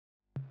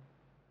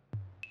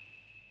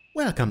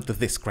Welcome to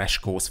this crash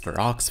course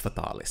for Arx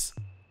Fatalis.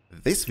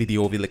 This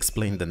video will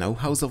explain the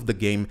know-hows of the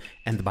game,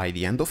 and by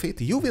the end of it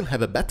you will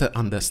have a better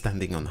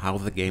understanding on how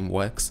the game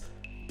works,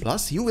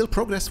 plus you will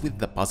progress with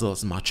the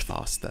puzzles much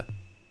faster.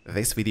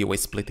 This video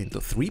is split into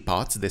 3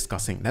 parts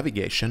discussing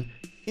navigation,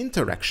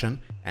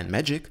 interaction and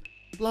magic,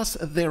 plus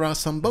there are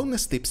some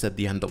bonus tips at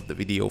the end of the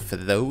video for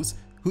those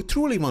who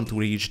truly want to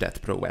reach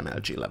that pro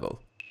MLG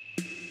level.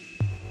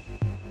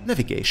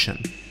 Navigation.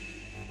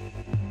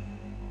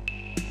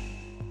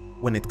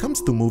 When it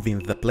comes to moving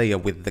the player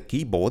with the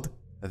keyboard,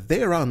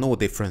 there are no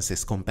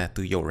differences compared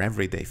to your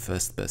everyday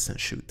first-person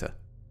shooter.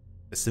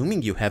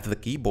 Assuming you have the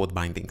keyboard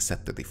binding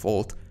set to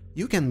default,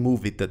 you can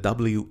move with the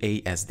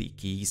WASD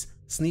keys,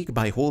 sneak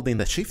by holding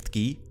the shift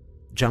key,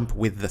 jump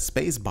with the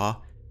spacebar,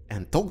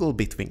 and toggle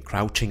between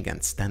crouching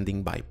and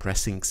standing by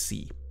pressing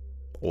C.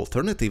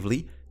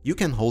 Alternatively, you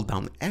can hold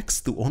down X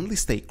to only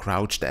stay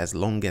crouched as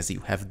long as you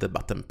have the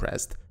button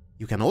pressed.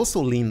 You can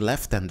also lean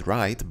left and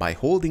right by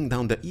holding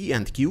down the E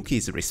and Q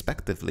keys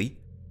respectively.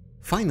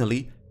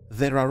 Finally,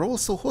 there are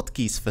also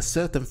hotkeys for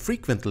certain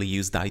frequently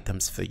used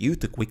items for you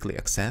to quickly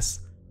access.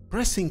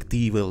 Pressing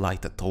T will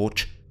light a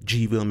torch,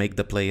 G will make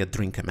the player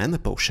drink a mana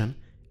potion,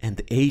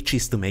 and H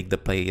is to make the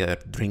player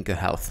drink a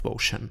health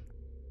potion.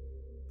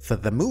 For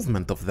the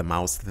movement of the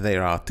mouse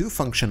there are 2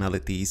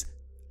 functionalities: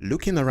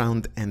 looking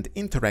around and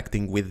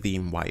interacting with the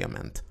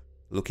environment.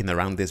 Looking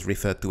around is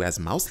referred to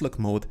as mouse look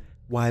mode,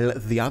 while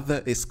the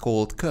other is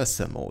called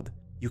cursor mode.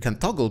 You can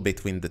toggle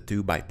between the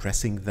 2 by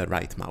pressing the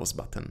right mouse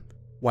button.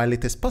 While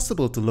it is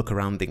possible to look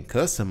around in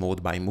cursor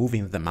mode by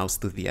moving the mouse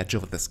to the edge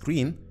of the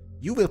screen,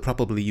 you will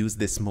probably use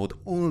this mode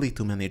only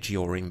to manage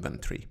your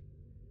inventory.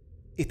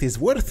 It is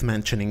worth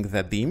mentioning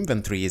that the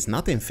inventory is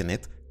not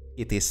infinite,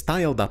 it is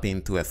tiled up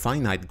into a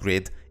finite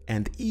grid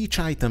and each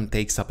item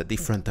takes up a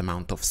different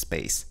amount of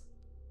space.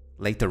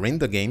 Later in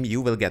the game you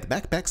will get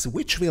backpacks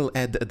which will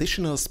add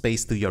additional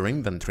space to your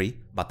inventory,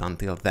 but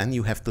until then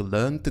you have to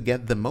learn to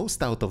get the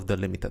most out of the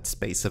limited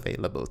space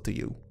available to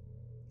you.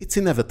 It's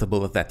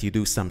inevitable that you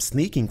do some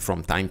sneaking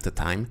from time to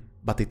time,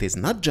 but it is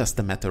not just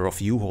a matter of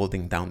you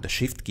holding down the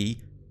shift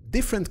key.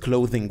 Different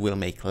clothing will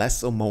make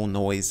less or more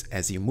noise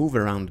as you move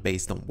around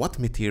based on what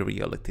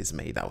material it is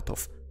made out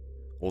of.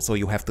 Also,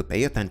 you have to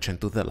pay attention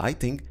to the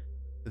lighting.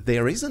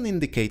 There is an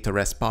indicator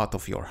as part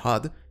of your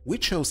HUD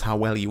which shows how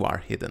well you are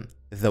hidden.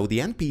 Though the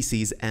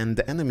NPCs and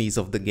enemies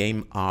of the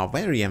game are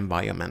very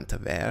environment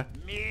aware,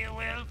 Me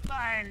will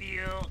find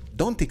you.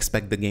 Don't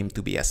expect the game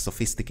to be as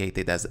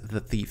sophisticated as the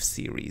Thief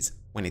series.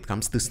 When it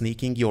comes to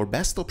sneaking, your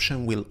best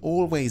option will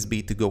always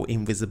be to go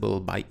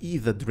invisible by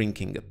either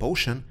drinking a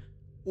potion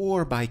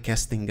or by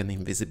casting an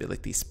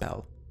invisibility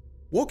spell.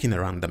 Walking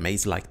around the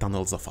maze-like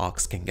tunnels of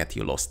Arx can get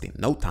you lost in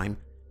no time,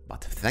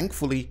 but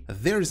thankfully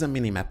there is a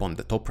minimap on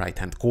the top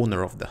right-hand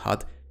corner of the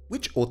HUD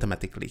which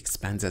automatically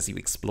expands as you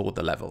explore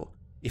the level.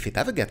 If it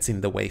ever gets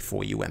in the way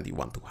for you and you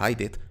want to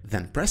hide it,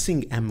 then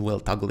pressing M will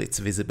toggle its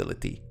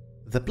visibility.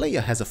 The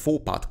player has a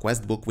 4-part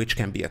questbook which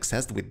can be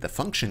accessed with the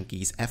function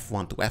keys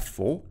F1 to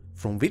F4,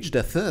 from which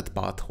the 3rd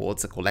part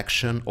holds a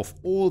collection of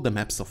all the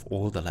maps of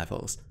all the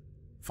levels.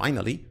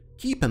 Finally,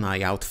 keep an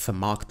eye out for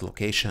marked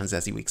locations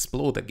as you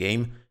explore the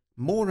game.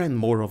 More and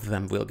more of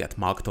them will get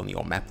marked on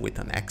your map with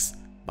an X,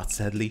 but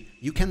sadly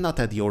you cannot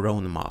add your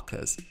own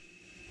markers.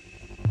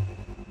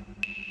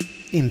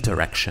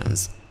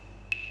 Interactions.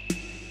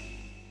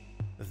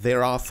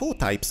 There are 4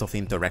 types of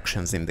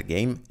interactions in the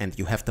game, and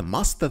you have to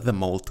master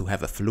them all to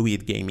have a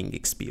fluid gaming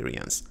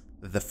experience.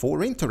 The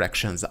 4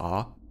 interactions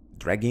are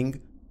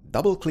dragging,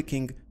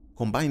 double-clicking,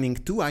 combining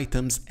 2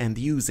 items and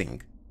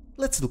using.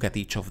 Let's look at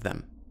each of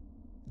them.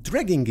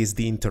 Dragging is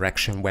the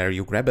interaction where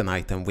you grab an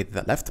item with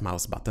the left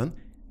mouse button,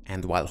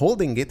 and while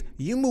holding it,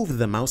 you move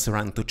the mouse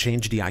around to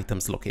change the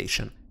item's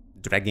location.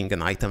 Dragging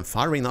an item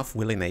far enough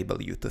will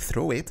enable you to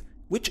throw it,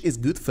 which is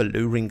good for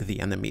luring the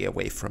enemy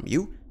away from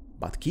you,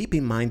 but keep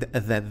in mind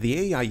that the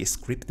AI is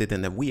scripted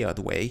in a weird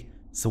way,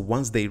 so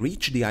once they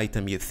reach the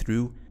item you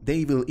threw,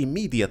 they will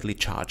immediately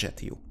charge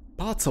at you.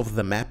 Parts of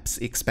the maps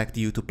expect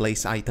you to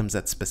place items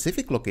at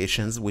specific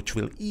locations which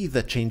will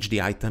either change the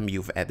item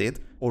you've added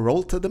or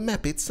alter the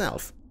map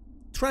itself.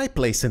 Try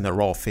placing a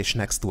raw fish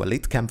next to a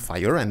lit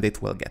campfire and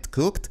it will get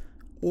cooked,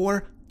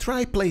 or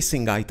try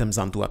placing items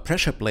onto a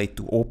pressure plate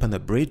to open a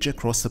bridge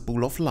across a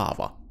pool of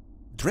lava.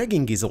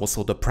 Dragging is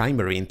also the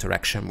primary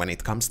interaction when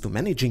it comes to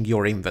managing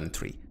your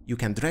inventory. You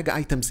can drag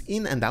items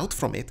in and out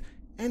from it,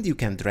 and you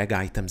can drag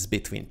items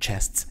between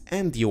chests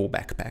and your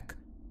backpack.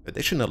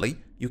 Additionally,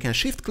 you can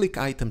shift-click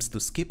items to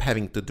skip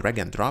having to drag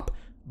and drop,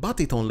 but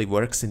it only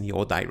works in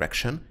your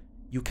direction.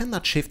 You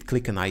cannot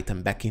shift-click an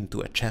item back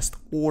into a chest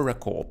or a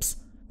corpse.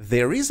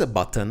 There is a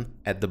button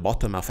at the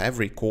bottom of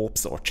every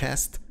corpse or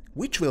chest,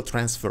 which will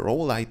transfer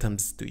all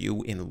items to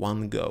you in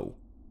one go.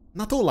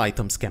 Not all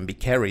items can be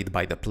carried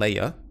by the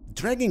player.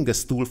 Dragging a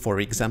stool,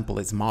 for example,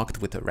 is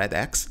marked with a red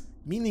X,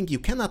 meaning you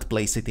cannot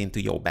place it into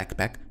your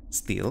backpack.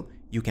 Still,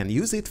 you can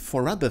use it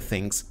for other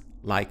things,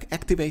 like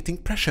activating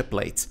pressure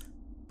plates.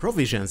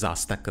 Provisions are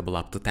stackable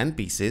up to 10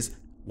 pieces,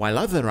 while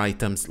other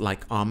items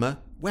like armor,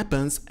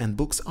 weapons and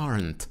books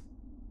aren't.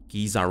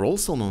 Keys are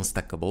also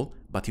non-stackable,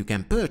 but you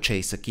can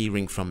purchase a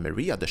keyring from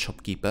Maria the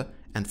shopkeeper,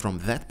 and from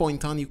that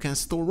point on you can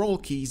store all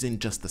keys in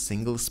just a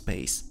single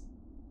space.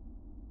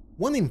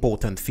 One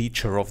important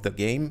feature of the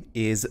game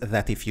is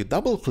that if you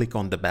double-click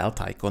on the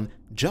belt icon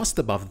just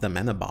above the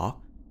menu bar,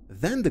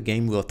 then the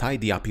game will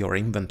tidy up your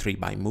inventory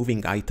by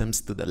moving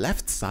items to the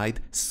left side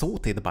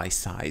sorted by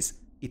size.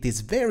 It is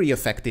very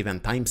effective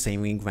and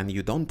time-saving when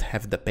you don't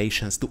have the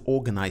patience to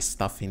organize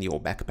stuff in your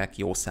backpack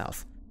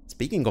yourself.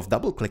 Speaking of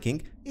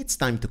double-clicking, it's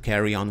time to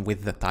carry on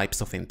with the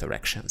types of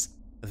interactions.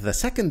 The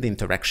second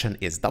interaction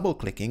is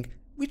double-clicking,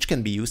 which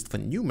can be used for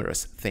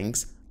numerous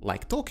things,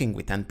 like talking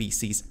with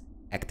NPCs,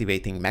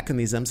 activating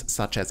mechanisms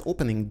such as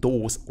opening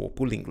doors or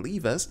pulling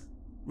levers,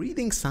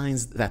 reading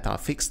signs that are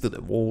fixed to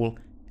the wall,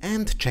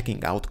 and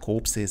checking out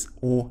corpses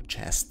or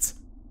chests.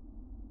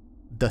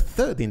 The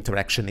third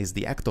interaction is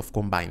the act of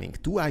combining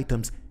two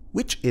items,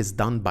 which is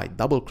done by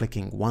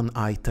double-clicking one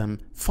item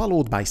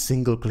followed by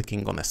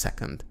single-clicking on a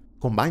second.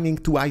 Combining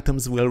two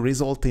items will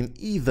result in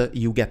either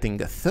you getting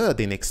a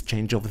third in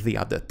exchange of the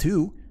other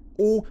two,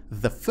 or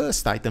the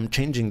first item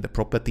changing the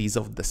properties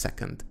of the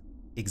second.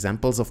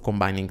 Examples of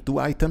combining two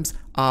items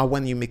are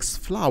when you mix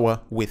flour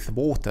with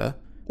water,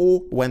 or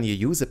when you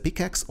use a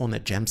pickaxe on a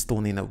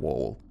gemstone in a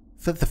wall.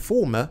 For the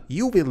former,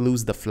 you will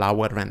lose the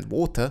flour and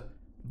water,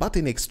 but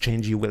in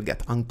exchange you will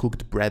get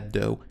uncooked bread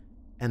dough,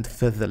 and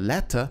for the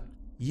latter,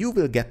 you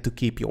will get to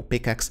keep your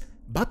pickaxe,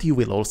 but you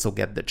will also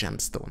get the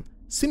gemstone.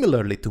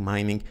 Similarly to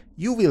mining,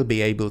 you will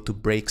be able to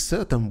break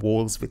certain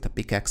walls with a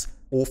pickaxe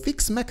or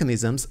fix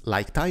mechanisms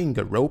like tying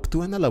a rope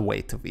to an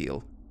elevator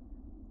wheel.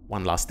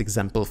 One last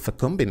example for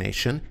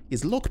combination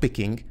is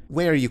lockpicking,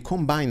 where you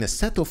combine a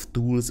set of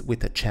tools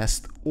with a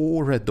chest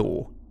or a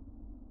door.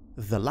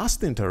 The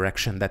last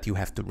interaction that you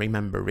have to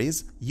remember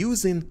is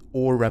using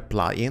or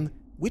applying,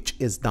 which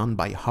is done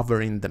by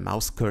hovering the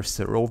mouse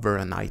cursor over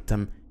an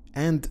item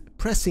and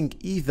pressing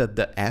either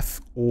the F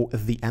or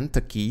the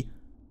Enter key.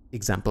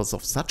 Examples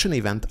of such an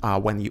event are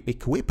when you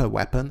equip a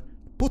weapon,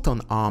 put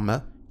on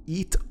armor,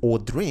 eat or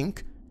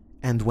drink,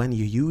 and when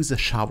you use a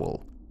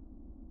shovel.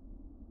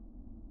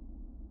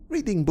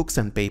 Reading books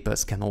and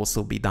papers can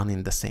also be done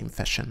in the same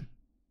fashion.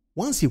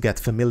 Once you get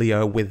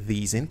familiar with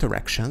these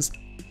interactions,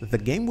 the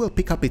game will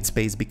pick up its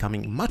pace,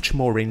 becoming much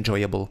more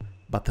enjoyable,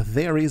 but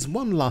there is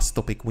one last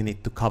topic we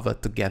need to cover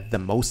to get the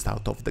most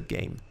out of the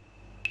game.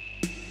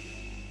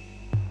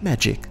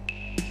 Magic.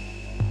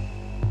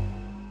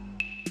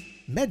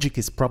 Magic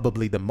is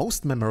probably the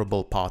most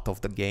memorable part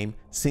of the game,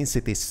 since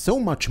it is so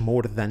much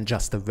more than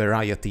just a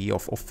variety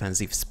of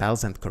offensive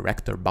spells and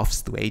character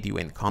buffs to aid you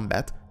in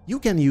combat. You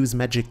can use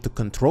magic to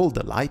control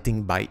the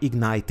lighting by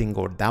igniting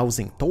or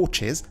dousing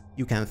torches,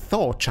 you can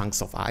thaw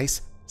chunks of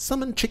ice,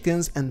 summon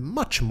chickens, and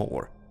much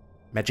more.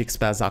 Magic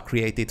spells are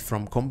created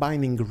from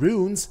combining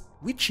runes,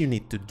 which you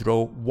need to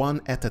draw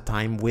one at a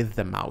time with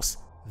the mouse.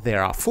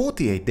 There are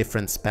 48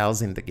 different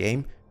spells in the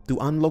game. To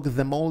unlock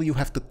them all, you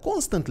have to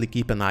constantly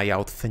keep an eye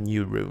out for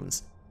new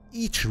runes.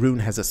 Each rune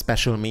has a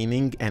special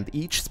meaning, and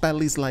each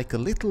spell is like a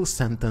little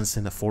sentence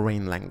in a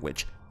foreign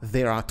language.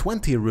 There are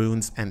 20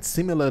 runes, and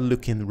similar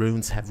looking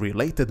runes have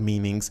related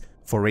meanings.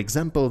 For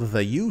example,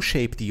 the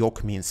U-shaped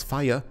yoke means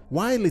fire,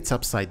 while its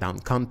upside down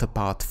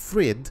counterpart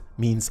Frid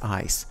means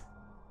ice.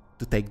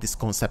 To take this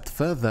concept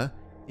further,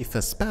 if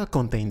a spell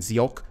contains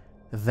yoke,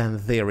 then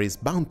there is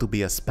bound to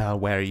be a spell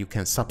where you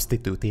can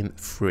substitute in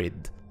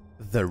Frid.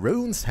 The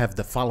runes have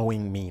the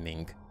following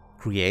meaning: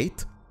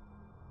 create,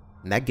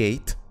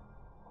 negate,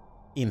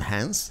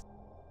 enhance,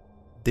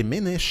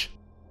 diminish,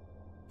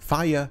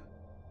 fire,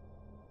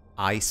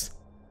 ice,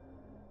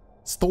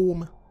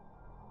 storm,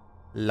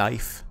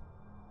 life,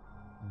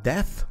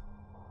 death,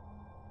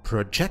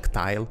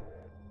 projectile,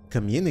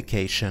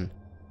 communication,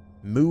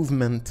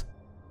 movement,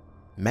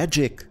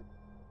 magic,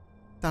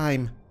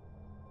 time,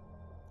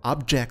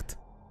 object,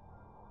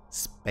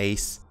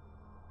 space,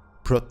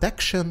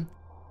 protection,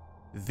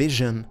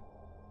 vision,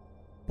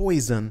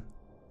 poison,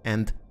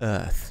 and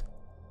earth.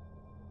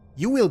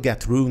 You will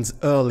get runes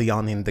early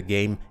on in the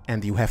game,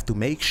 and you have to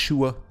make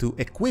sure to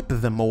equip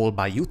them all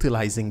by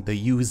utilizing the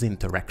use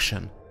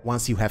interaction.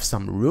 Once you have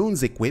some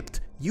runes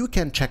equipped, you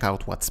can check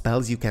out what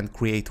spells you can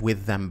create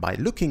with them by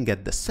looking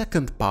at the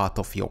second part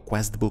of your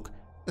quest book,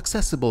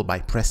 accessible by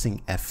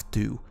pressing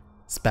F2.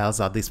 Spells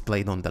are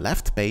displayed on the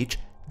left page,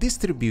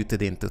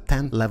 distributed into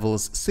 10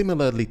 levels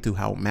similarly to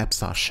how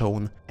maps are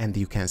shown, and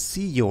you can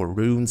see your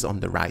runes on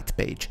the right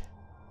page.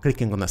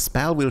 Clicking on a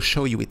spell will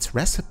show you its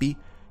recipe,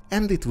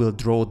 and it will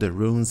draw the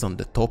runes on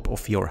the top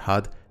of your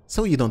HUD,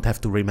 so you don't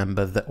have to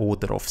remember the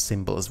order of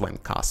symbols when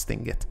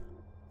casting it.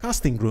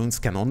 Casting runes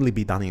can only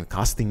be done in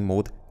casting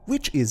mode,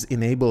 which is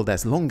enabled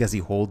as long as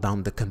you hold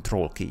down the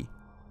control key.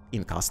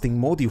 In casting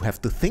mode you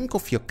have to think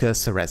of your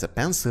cursor as a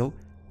pencil,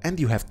 and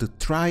you have to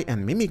try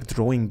and mimic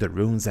drawing the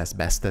runes as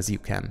best as you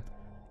can.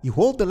 You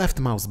hold the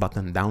left mouse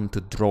button down to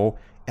draw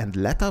and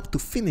let up to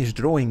finish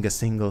drawing a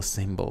single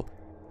symbol.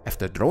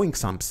 After drawing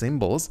some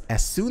symbols,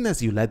 as soon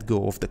as you let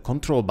go of the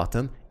control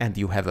button and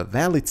you have a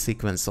valid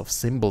sequence of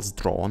symbols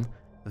drawn,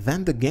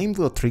 then the game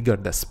will trigger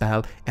the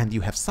spell and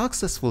you have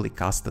successfully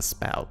cast the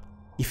spell.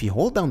 If you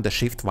hold down the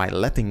shift while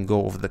letting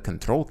go of the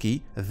control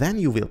key, then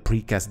you will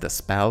precast the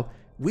spell,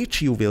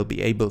 which you will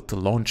be able to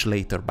launch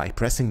later by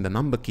pressing the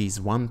number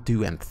keys 1,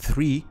 2 and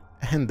 3,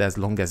 and as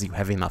long as you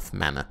have enough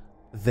mana.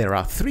 There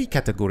are 3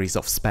 categories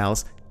of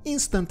spells: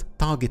 instant,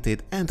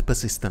 targeted and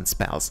persistent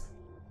spells.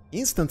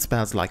 Instant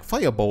spells like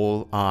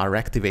Fireball are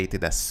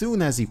activated as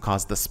soon as you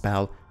cast the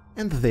spell,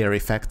 and their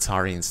effects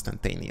are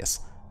instantaneous.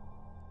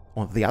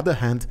 On the other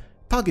hand,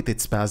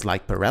 targeted spells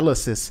like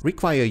Paralysis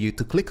require you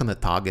to click on a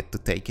target to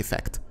take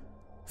effect.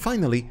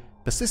 Finally,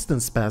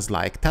 persistent spells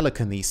like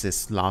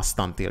Telekinesis last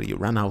until you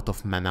run out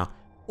of mana,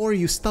 or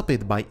you stop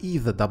it by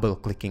either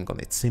double-clicking on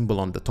its symbol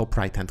on the top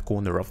right-hand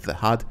corner of the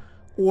HUD,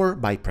 or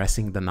by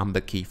pressing the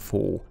number key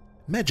 4.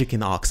 Magic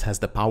in Arx has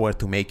the power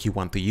to make you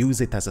want to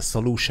use it as a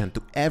solution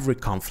to every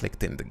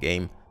conflict in the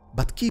game,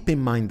 but keep in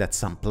mind that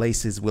some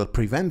places will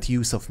prevent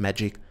use of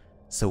magic,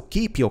 so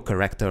keep your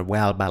character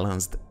well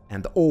balanced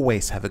and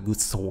always have a good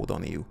sword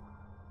on you.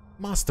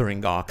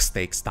 Mastering Arx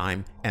takes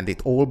time, and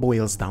it all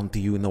boils down to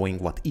you knowing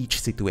what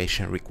each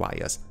situation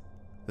requires.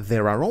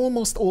 There are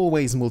almost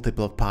always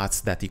multiple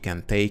paths that you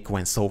can take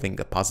when solving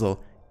a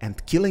puzzle,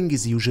 and killing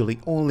is usually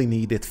only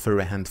needed for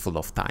a handful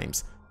of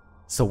times.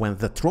 So when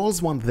the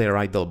trolls want their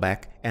idol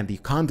back and you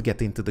can't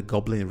get into the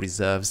goblin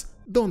reserves,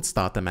 don't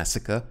start a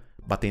massacre,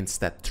 but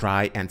instead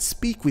try and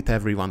speak with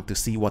everyone to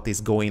see what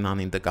is going on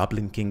in the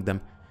Goblin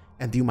Kingdom,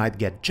 and you might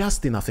get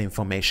just enough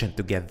information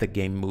to get the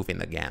game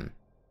moving again.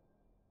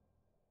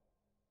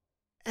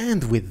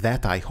 And with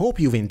that, I hope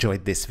you've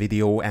enjoyed this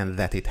video and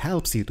that it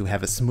helps you to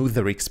have a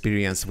smoother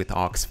experience with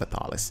Arx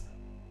Fatalis.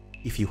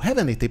 If you have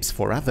any tips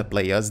for other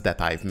players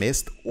that I've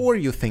missed or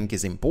you think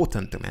is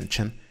important to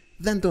mention,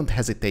 then don't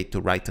hesitate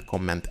to write a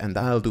comment and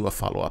I'll do a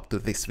follow-up to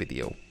this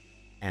video.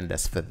 And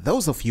as for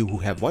those of you who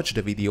have watched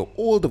the video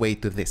all the way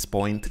to this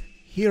point,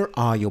 here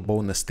are your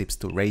bonus tips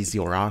to raise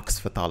your Arx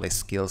Fatalis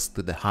skills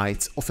to the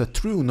heights of a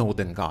true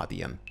Northern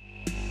Guardian.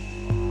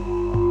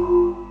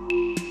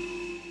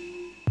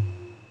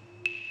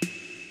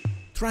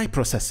 Try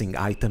processing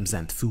items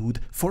and food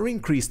for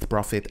increased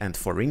profit and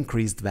for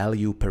increased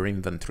value per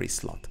inventory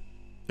slot.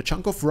 A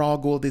chunk of raw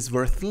gold is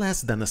worth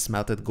less than a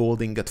smelted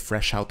gold ingot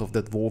fresh out of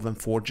the dwarven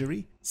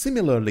forgery.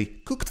 Similarly,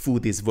 cooked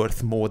food is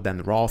worth more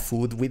than raw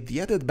food, with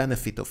the added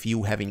benefit of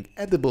you having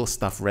edible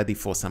stuff ready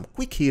for some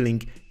quick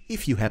healing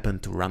if you happen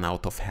to run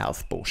out of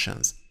health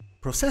potions.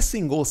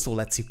 Processing also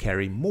lets you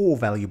carry more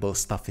valuable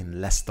stuff in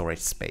less storage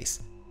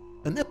space.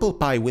 An apple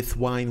pie with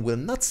wine will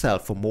not sell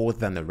for more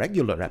than a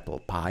regular apple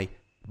pie,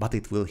 but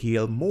it will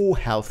heal more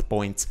health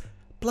points,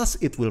 plus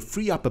it will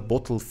free up a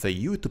bottle for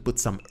you to put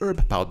some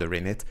herb powder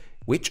in it,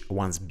 which,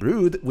 once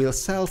brewed, will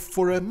sell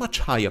for a much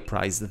higher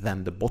price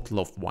than the bottle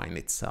of wine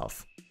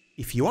itself.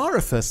 If you are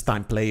a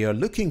first-time player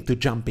looking to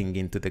jumping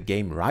into the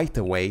game right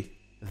away,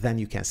 then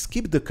you can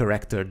skip the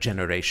character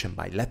generation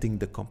by letting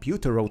the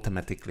computer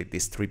automatically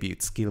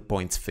distribute skill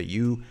points for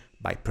you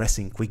by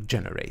pressing Quick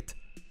Generate.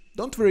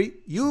 Don't worry,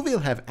 you will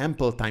have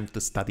ample time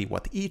to study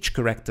what each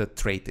character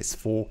trait is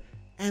for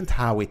and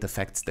how it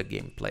affects the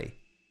gameplay.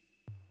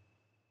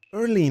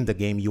 Early in the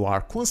game you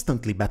are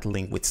constantly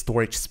battling with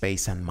storage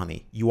space and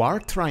money. You are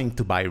trying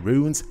to buy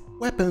runes,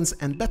 weapons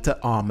and better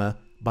armor,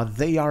 but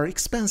they are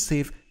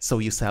expensive, so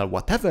you sell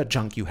whatever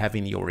junk you have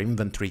in your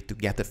inventory to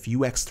get a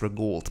few extra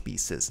gold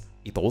pieces.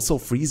 It also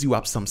frees you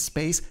up some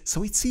space,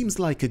 so it seems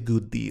like a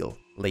good deal.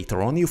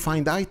 Later on you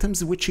find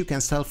items which you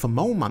can sell for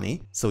more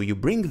money, so you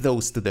bring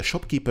those to the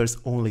shopkeepers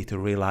only to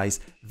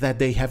realize that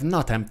they have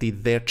not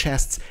emptied their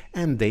chests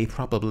and they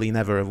probably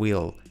never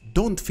will.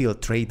 Don't fill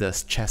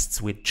traders'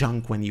 chests with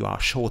junk when you are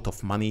short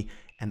of money,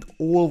 and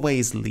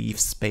always leave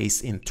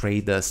space in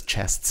traders'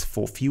 chests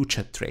for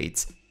future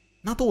trades.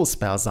 Not all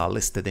spells are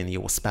listed in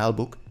your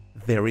spellbook.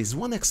 There is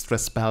one extra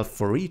spell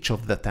for each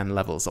of the 10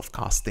 levels of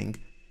casting.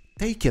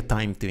 Take your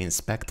time to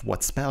inspect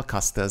what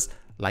spellcasters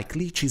like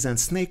leeches and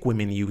snake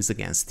women use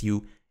against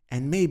you,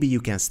 and maybe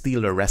you can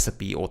steal a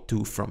recipe or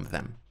two from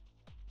them.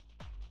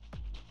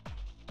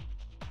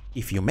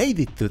 If you made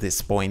it to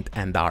this point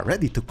and are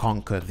ready to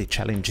conquer the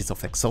challenges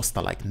of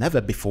Exhausta like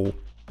never before,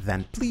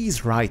 then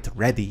please write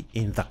 "ready"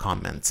 in the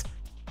comments.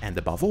 And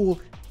above all,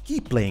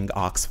 keep playing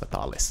Arx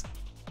Fatalis.